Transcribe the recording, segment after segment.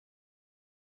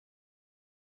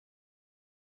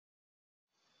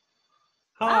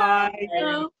Hi!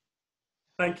 Hello.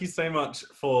 Thank you so much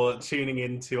for tuning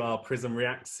in to our PRISM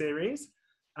React series.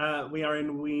 We are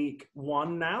in week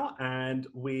 1 now, and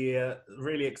we're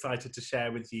really excited to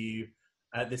share with you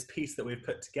this piece that we've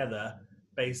put together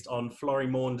based on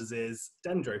Maunders'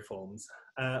 Dendroforms.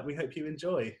 We hope you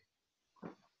enjoy.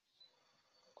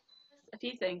 A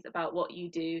few things about what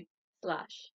you do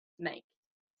 / make.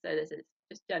 So this is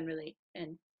just generally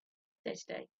in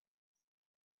day-to-day.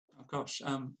 Oh gosh,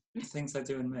 things I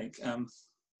do and make.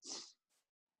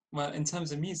 Well, in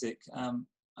terms of music, I'm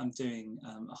doing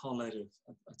a whole load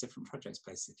of different projects,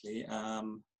 basically.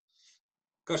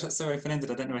 Gosh, that's so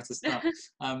open-ended. I don't know where to start.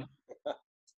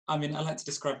 I mean, I like to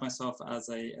describe myself as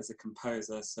a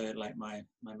composer. So, like, my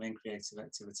main creative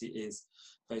activity is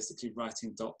basically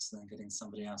writing dots and then getting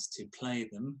somebody else to play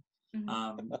them.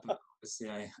 Mm-hmm. But obviously,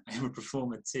 I am a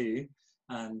performer too.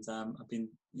 And I've been,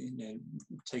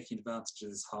 taking advantage of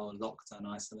this whole lockdown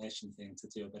isolation thing to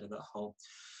do a bit of that whole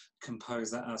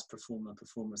composer as performer,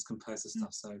 performer as composer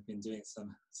stuff. So I've been doing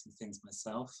some things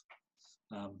myself.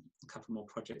 A couple more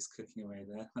projects cooking away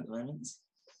there at the moment.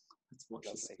 Let's watch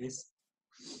this space.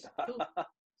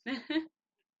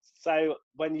 So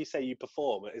when you say you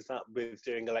perform, is that with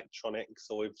doing electronics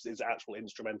or is it actual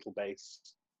instrumental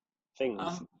based things?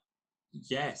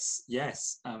 Yes,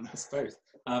 it's both.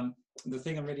 The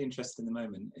thing I'm really interested in at the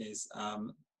moment is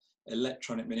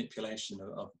electronic manipulation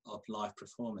of live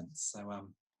performance. So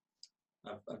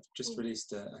I've just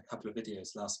released a couple of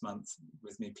videos last month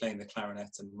with me playing the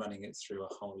clarinet and running it through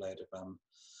a whole load of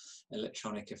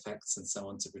electronic effects and so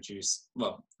on to produce,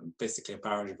 well, basically a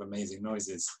barrage of amazing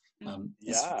noises.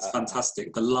 It's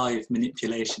fantastic. The live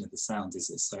manipulation of the sound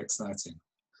is so exciting.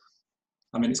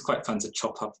 I mean, it's quite fun to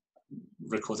chop up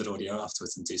recorded audio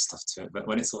afterwards and do stuff to it, but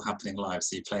when it's all happening live,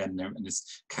 so you play a note and this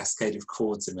cascade of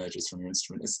chords emerges from your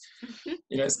instrument,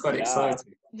 it's quite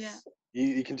exciting. Yeah,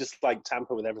 you can just like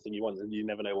tamper with everything you want and you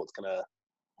never know what's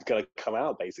gonna come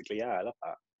out, basically. Yeah, I love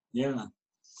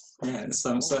that.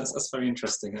 So that's very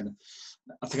interesting, and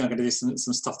I think I'm going to do some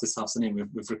stuff this afternoon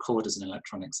with recorders and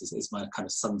electronics. Is my kind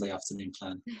of Sunday afternoon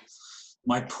plan.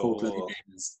 My poor bloody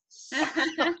gamers.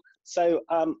 So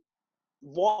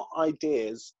what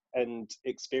ideas and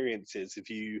experiences have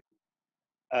you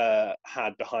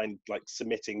had behind like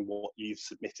submitting what you've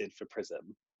submitted for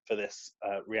PRISM for this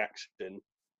reaction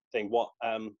thing? What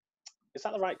is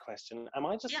that the right question? Am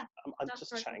I just? Yeah, I'm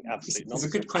just chatting absolute nonsense.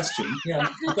 It's a good question. Yeah,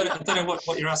 I don't know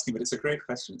what you're asking, but it's a great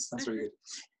question. It sounds really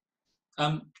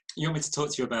good. You want me to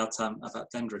talk to you about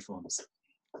Dendroforms?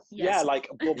 Yeah, like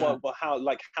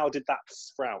how did that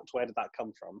sprout? Where did that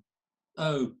come from?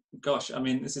 Oh gosh, I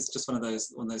mean, this is just one of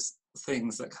those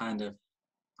things that kind of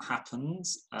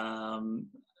happens, kind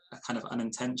of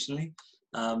unintentionally.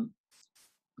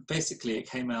 Basically, it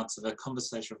came out of a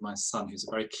conversation with my son, who's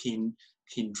a very keen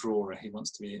drawer. He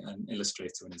wants to be an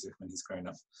illustrator when he's grown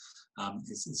up.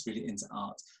 He's really into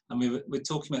art, and we're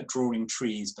talking about drawing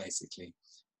trees, basically,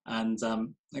 and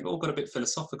it all got a bit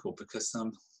philosophical because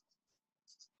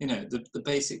the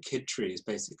basic kid tree is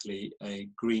basically a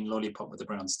green lollipop with a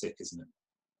brown stick, isn't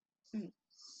it? Mm.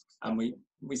 And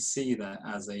we see that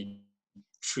as a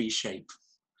tree shape.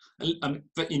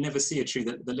 But you never see a tree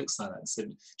that looks like that. So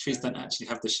trees don't actually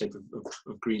have the shape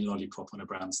of green lollipop on a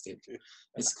brown stick.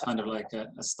 It's kind of like a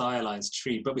stylized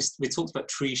tree. But we talked about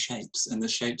tree shapes and the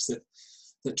shapes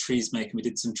that trees make. And we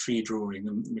did some tree drawing,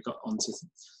 and we got onto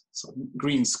sort of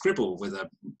green scribble with a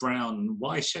brown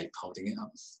Y shape holding it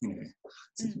up,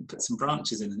 to put some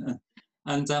branches in.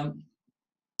 And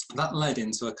that led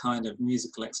into a kind of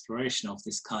musical exploration of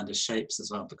this kind of shapes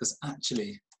as well, because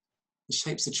actually the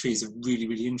shapes of trees are really,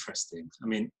 really interesting. I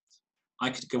mean,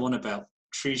 I could go on about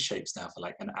tree shapes now for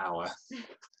like an hour.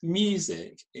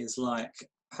 Music has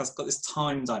got this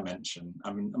time dimension.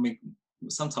 I mean,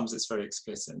 sometimes it's very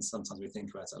explicit and sometimes we think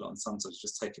about it a lot and sometimes we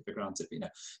just take it for granted. But,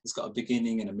 it's got a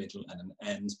beginning and a middle and an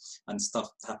end, and stuff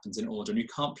happens in order, and you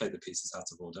can't play the pieces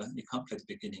out of order. You can't play the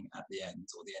beginning at the end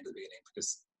or the end at the beginning,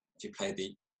 because if you play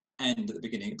the end at the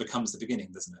beginning, it becomes the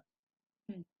beginning, doesn't it?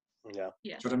 Yeah. Do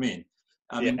you know what I mean?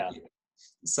 I mean,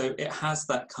 so it has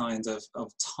that kind of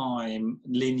time,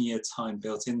 linear time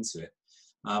built into it.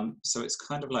 So it's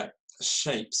kind of like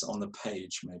shapes on the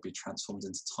page maybe transformed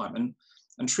into time.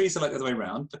 And trees are like the other way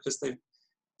around, because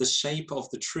the shape of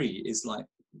the tree is like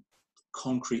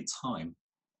concrete time.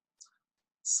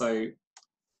 So it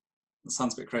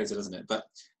sounds a bit crazy, doesn't it? But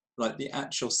like the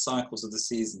actual cycles of the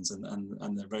seasons and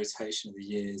the rotation of the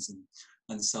years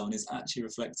and so on is actually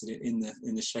reflected in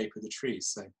the shape of the tree.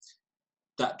 So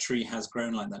that tree has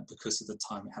grown like that because of the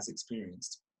time it has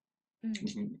experienced.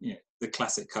 You can, the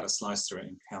classic cut a slice through it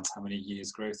and count how many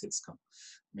years growth it's got.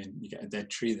 I mean, you get a dead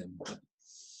tree then. But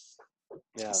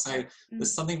Yeah. So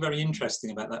there's something very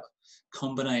interesting about that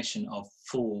combination of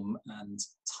form and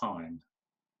time,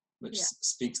 which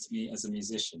speaks to me as a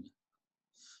musician.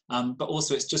 But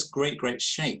also it's just great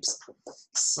shapes.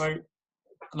 So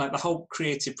like the whole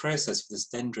creative process for this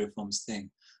Dendroforms thing,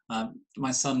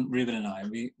 my son Ruben and I,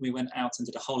 we went out and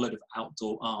did a whole load of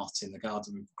outdoor art in the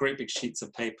garden with great big sheets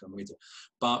of paper, and we did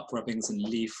bark rubbings and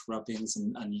leaf rubbings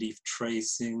and leaf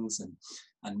tracings,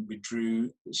 and we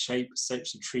drew shapes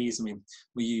of trees, and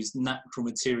we used natural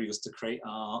materials to create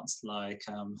art, like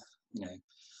you know,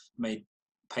 made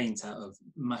paint out of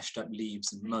mashed up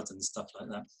leaves and mud and stuff like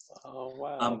that. Oh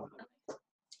wow.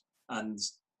 And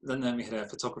then we had a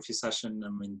photography session,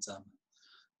 and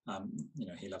you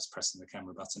know, he loves pressing the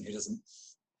camera button, who doesn't?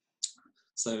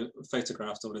 So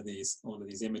photographed all of these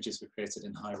images we created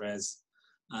in high res,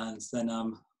 and then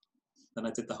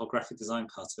I did the whole graphic design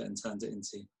part of it and turned it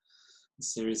into a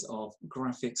series of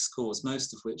graphic scores,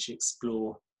 most of which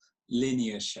explore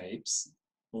linear shapes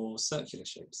or circular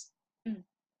shapes.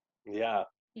 Yeah,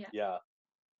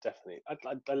 definitely.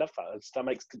 I love that. That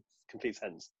makes complete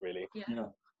sense, really. Yeah.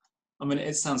 I mean,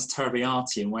 it sounds terribly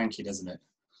arty and wanky, doesn't it?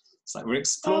 It's like we're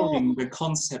exploring the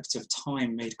concept of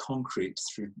time made concrete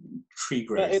through tree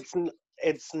growth. But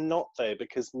it's not though,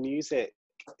 because music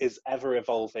is ever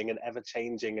evolving and ever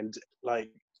changing, and like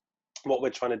what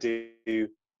we're trying to do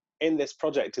in this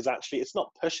project is actually, it's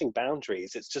not pushing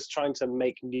boundaries, it's just trying to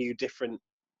make new different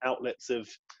outlets of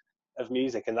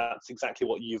music, and that's exactly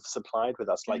what you've supplied with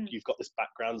us. Like you've got this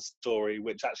background story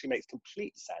which actually makes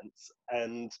complete sense,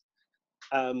 and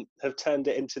have turned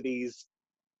it into these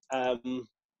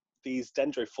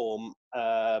dendroform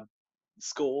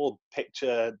score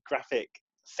picture graphic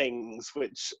things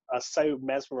which are so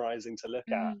mesmerizing to look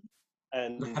at,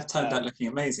 and they have turned out looking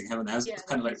amazing, haven't they? It's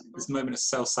kind of like this moment of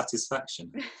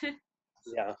self-satisfaction.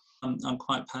 Yeah, I'm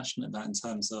quite passionate about in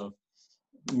terms of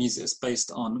music that's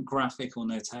based on graphical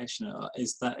notation,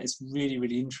 is that it's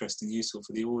really interesting, useful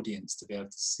for the audience to be able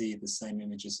to see the same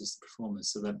images as the performers,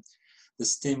 so that the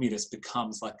stimulus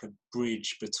becomes like a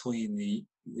bridge between the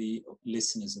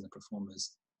listeners and the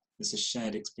performers. It's a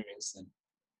shared experience then.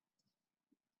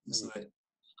 So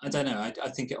I don't know, I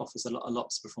think it offers a lot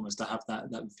to performers to have that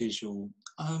visual,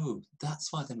 oh,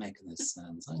 that's why they're making those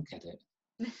sounds, I get it.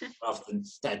 Rather than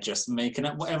they're just making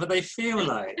up whatever they feel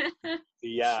like.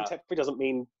 Yeah, contemporary doesn't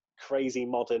mean crazy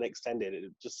modern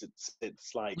extended.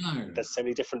 It's like there's so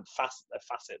many different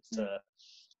facets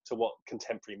to what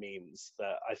contemporary means,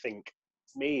 that I think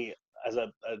me as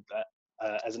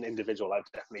an individual, I've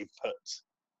definitely put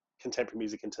contemporary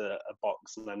music into a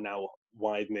box, and I'm now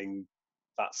widening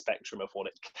that spectrum of what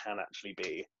it can actually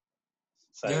be.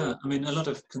 So yeah, I mean, a lot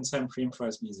of contemporary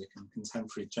improvised music and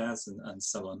contemporary jazz and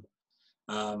so on,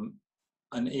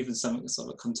 and even some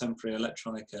sort of contemporary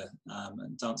electronica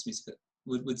and dance music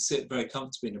would sit very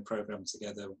comfortably in a program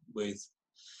together with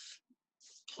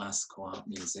classical art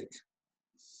music.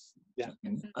 Yeah,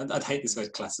 I'd hate this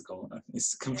word classical.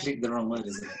 It's completely the wrong word,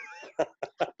 isn't it?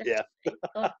 Yeah.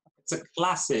 It's a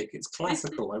classic. It's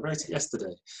classical. I wrote it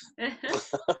yesterday.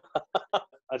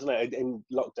 I don't know. In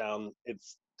lockdown,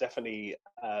 it's definitely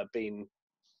been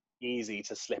easy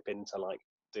to slip into like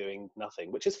doing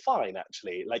nothing, which is fine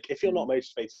actually. Like if you're not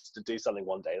motivated to do something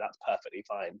one day, that's perfectly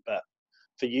fine. But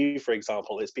for you, for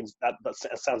example, it's been that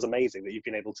sounds amazing that you've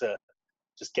been able to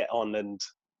just get on and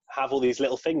have all these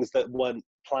little things that weren't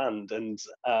planned and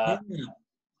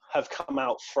have come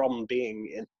out from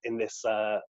being in this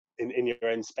in your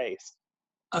own space.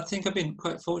 I think I've been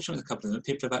quite fortunate with a couple of them.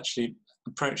 People have actually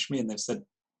approached me and they've said,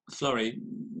 Florrie,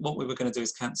 what we were going to do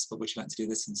is cancel, but would you like to do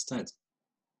this instead?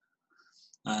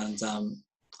 And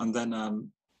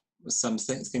then some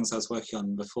things I was working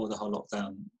on before the whole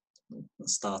lockdown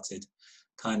started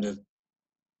kind of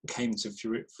came to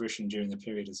fruition during the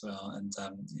period as well. And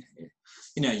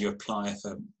you know, you apply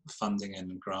for funding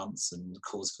and grants and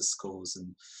calls for scores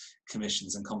and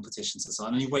commissions and competitions and so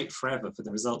on, and you wait forever for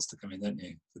the results to come in, don't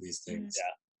you, for these things?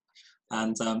 Yeah.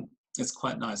 And it's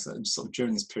quite nice that sort of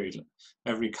during this period,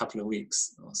 every couple of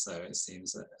weeks or so, it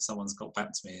seems that someone's got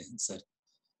back to me and said,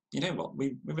 you know what,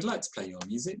 we would like to play your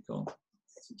music, or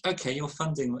okay, your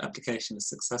funding application is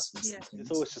successful. Yeah.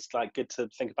 It's always just like good to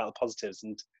think about the positives,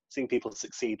 and seeing people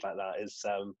succeed like that is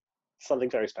something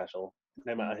very special.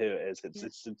 No matter who it is,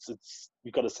 it's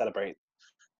you've got to celebrate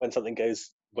when something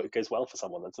goes well for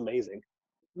someone. That's amazing.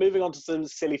 Moving on to some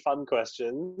silly fun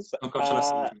questions. Oh gosh, I love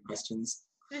some questions.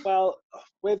 Well,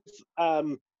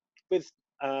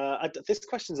 this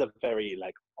question's a very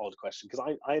like odd question,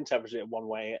 because I interpreted it one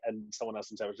way and someone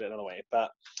else interpreted it another way.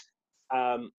 But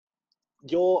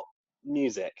your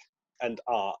music and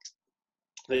art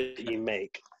that you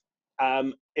make,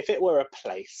 If it were a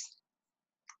place,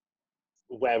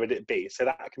 where would it be? So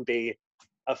that can be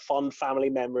a fond family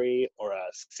memory, or a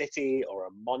city, or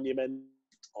a monument,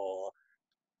 or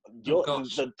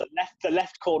the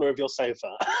left corner of your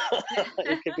sofa.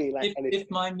 It could be like anything.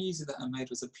 If my music that I made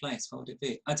was a place, what would it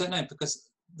be? I don't know, because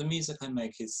the music I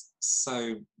make is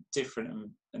so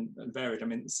different and varied. I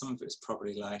mean, some of it's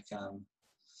probably like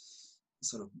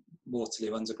sort of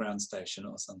Waterloo Underground Station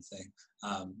or something.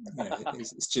 You know,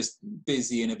 it's just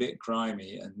busy and a bit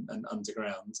grimy and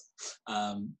underground,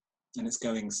 and it's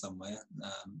going somewhere.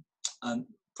 And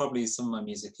probably some of my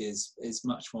music is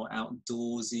much more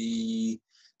outdoorsy.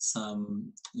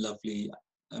 Some lovely.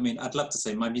 I mean, I'd love to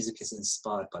say my music is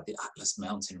inspired by the Atlas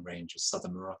Mountain Range of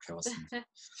southern Morocco or something.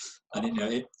 And you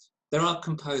know, there are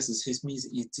composers whose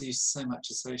music you do so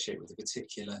much associate with a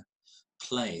particular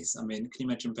place. I mean, can you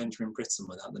imagine Benjamin Britten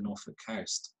without the Norfolk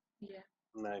coast? Yeah.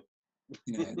 No.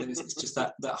 You know, it's just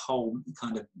that whole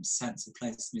kind of sense of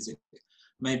place music.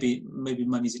 Maybe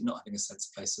my music not having a sense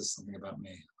of place says something about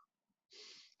me.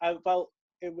 Well,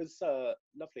 it was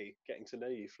lovely getting to know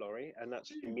you, Florrie, and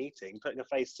actually putting a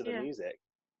face to the music.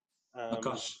 Oh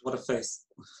gosh, what a face.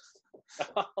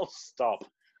 Oh, stop.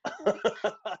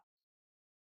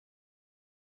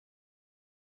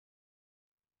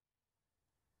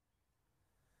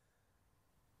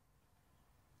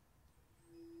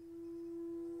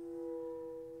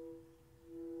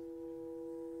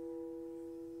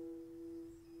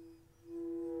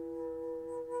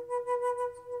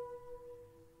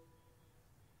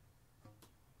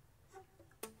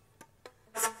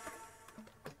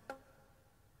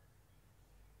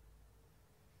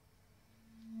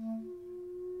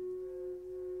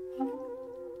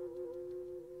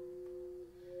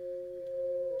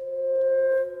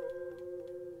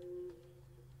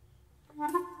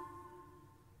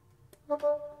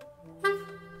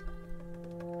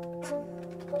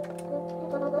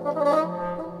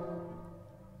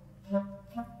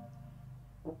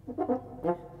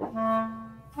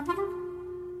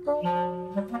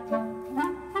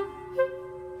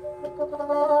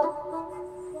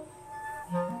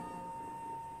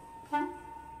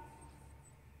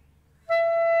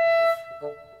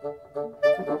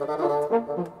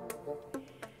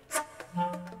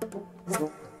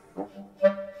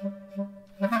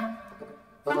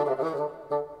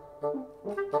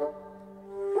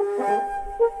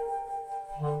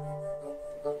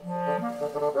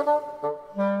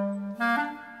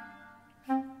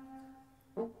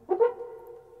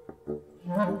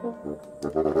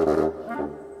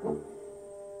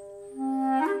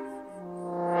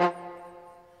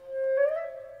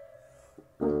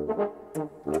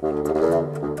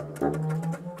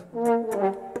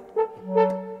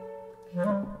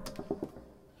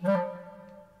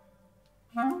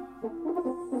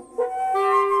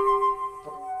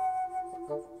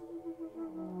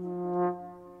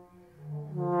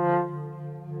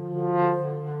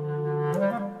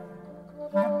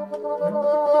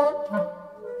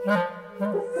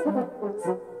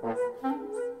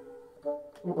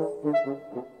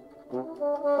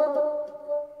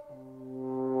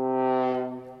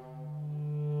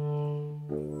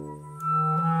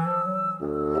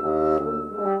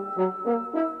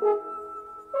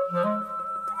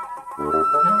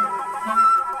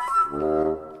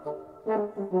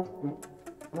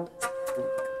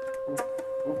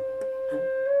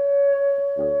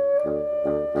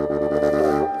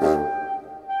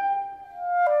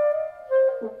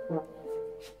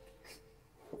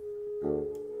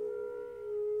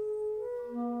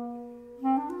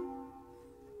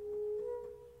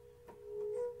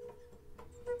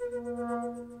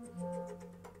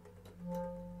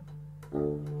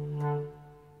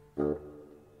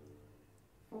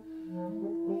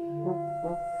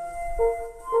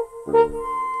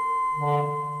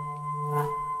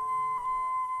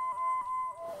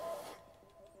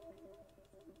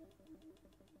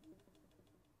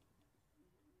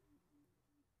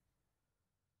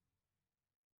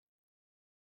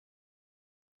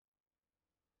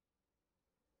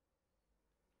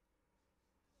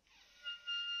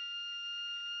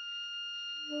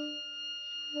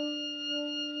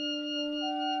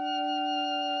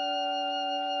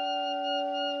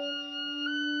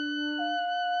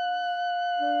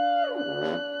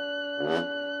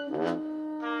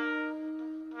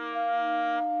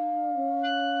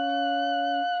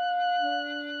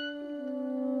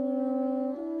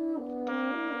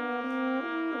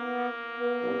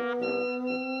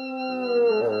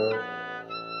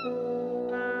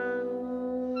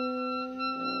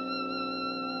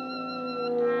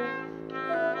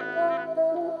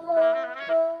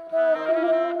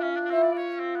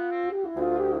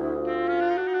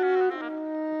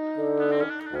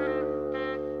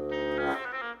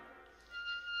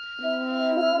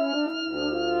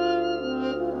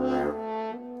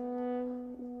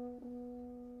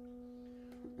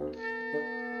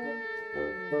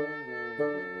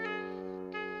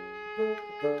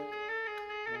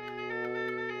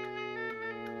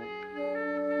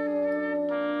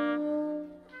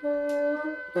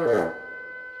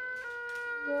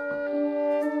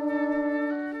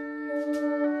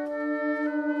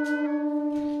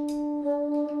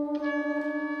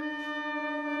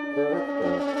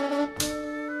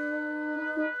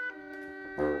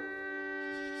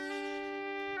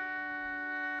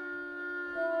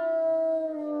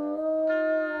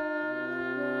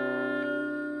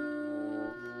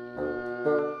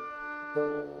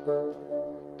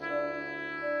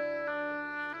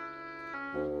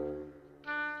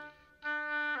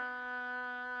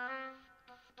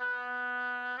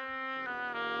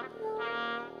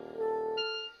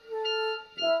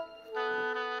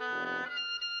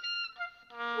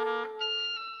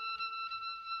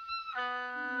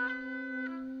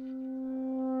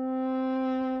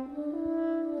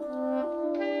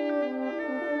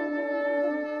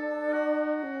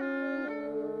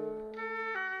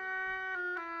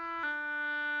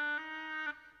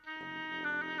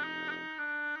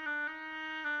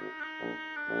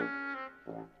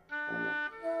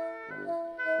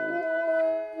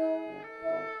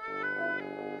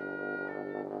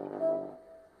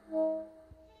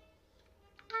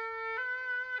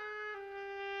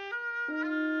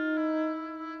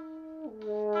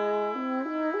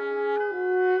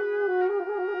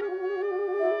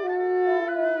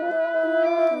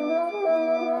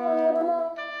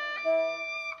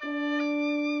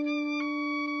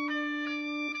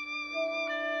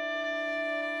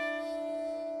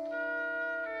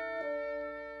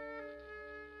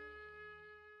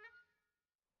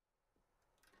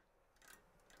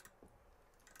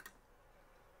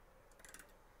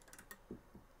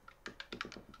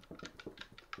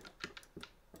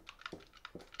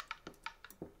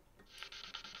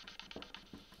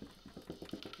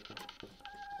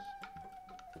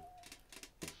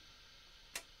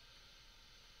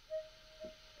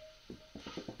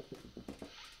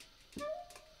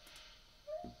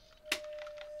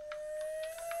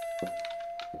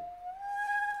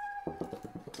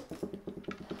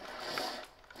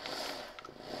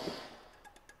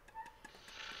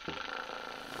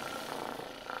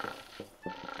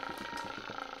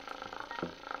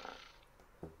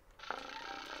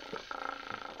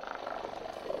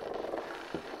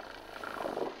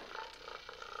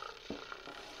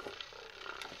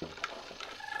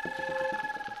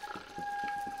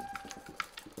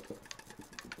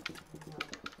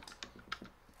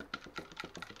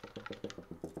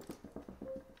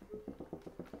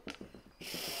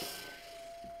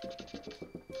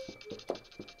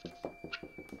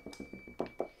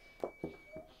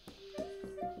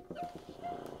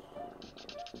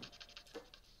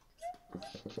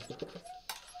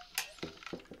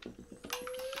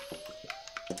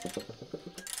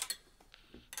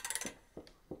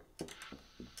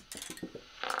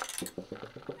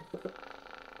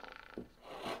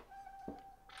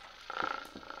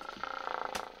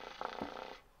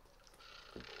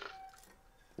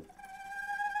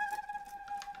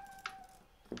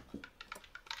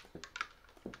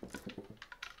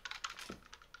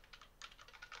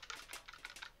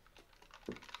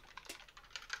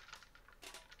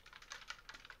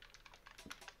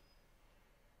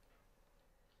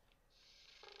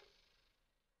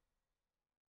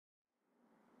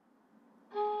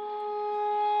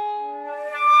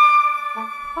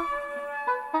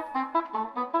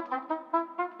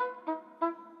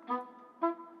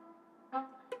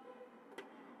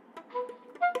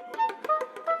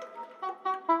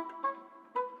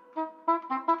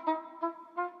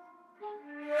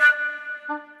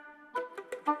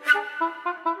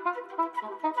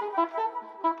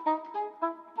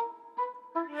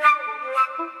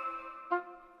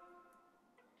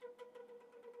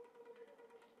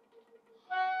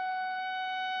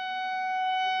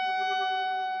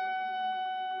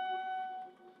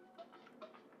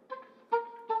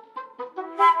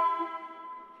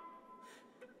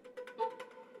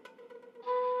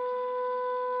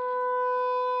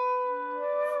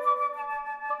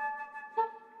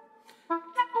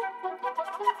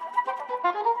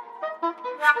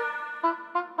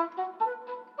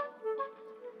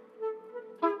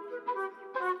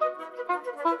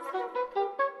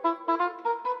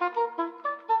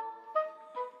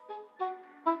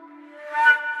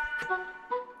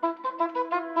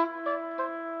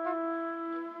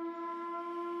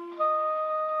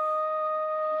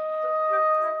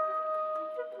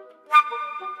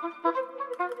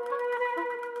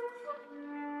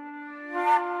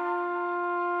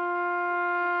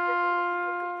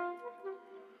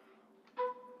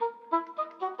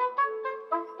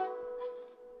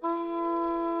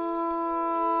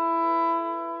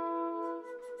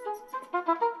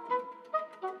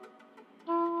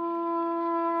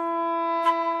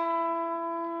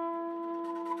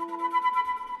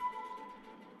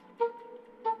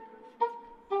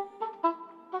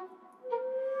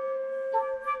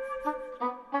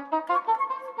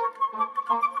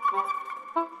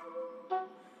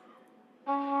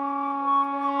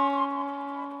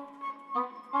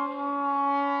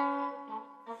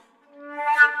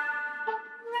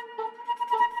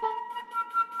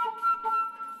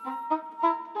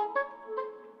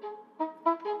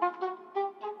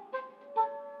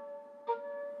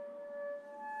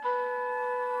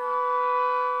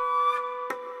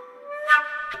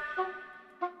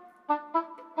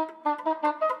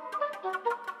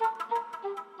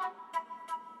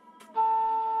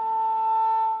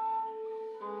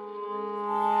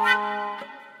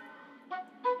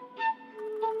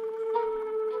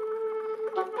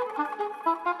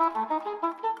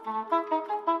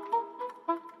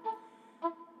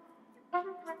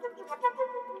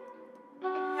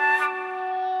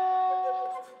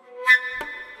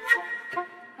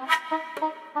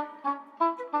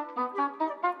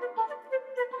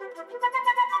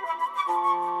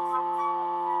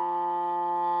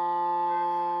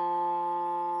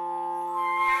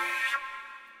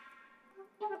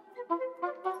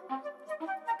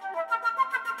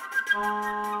 Thank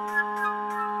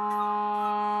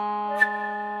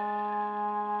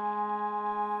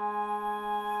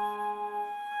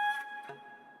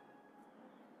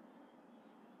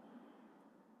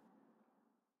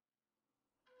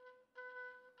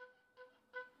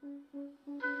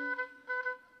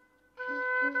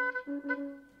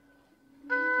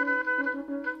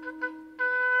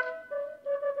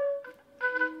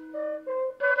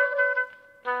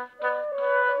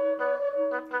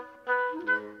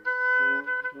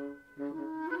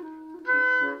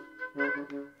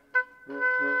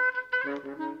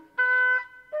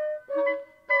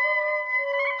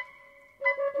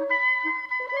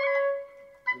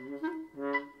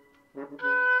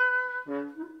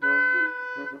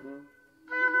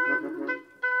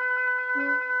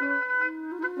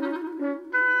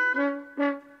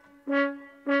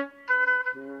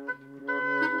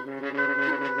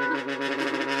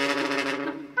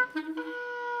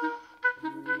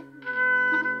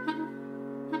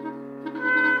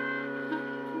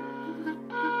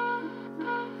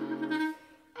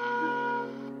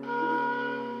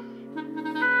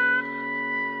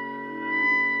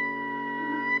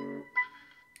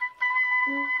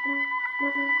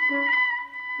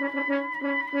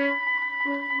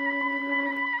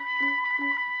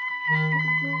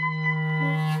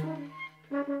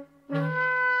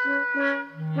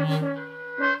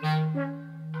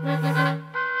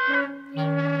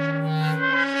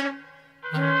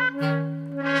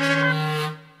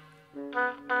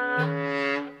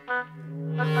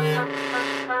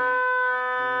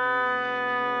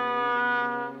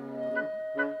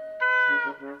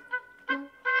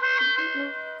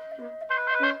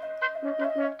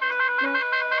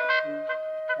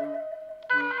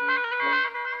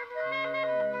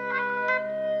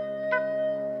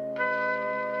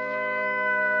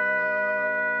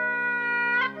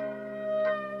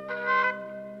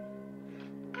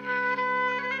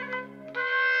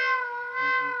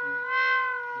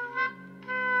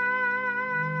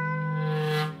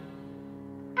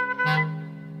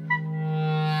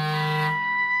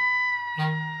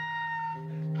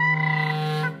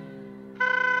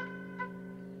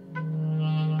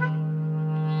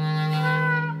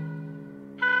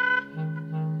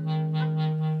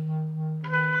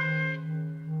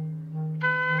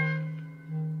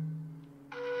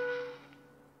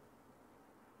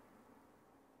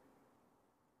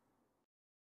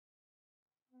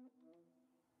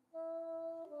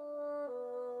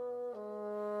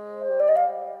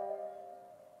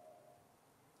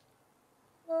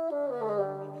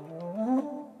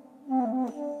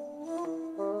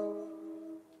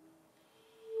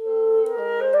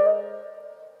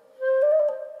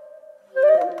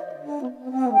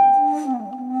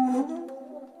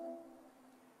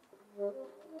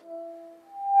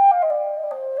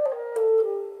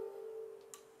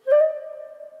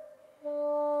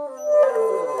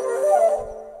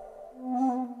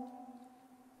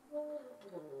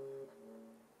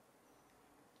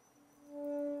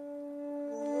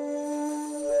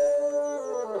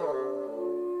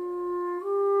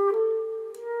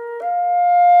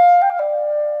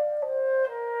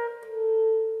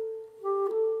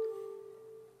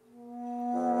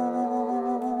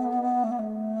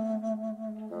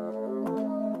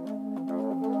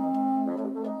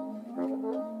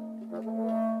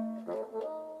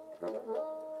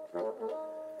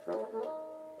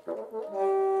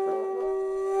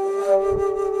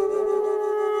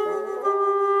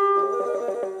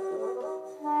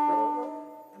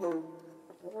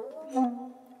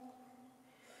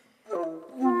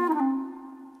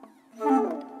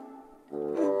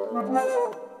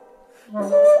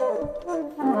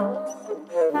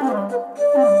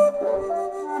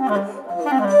you.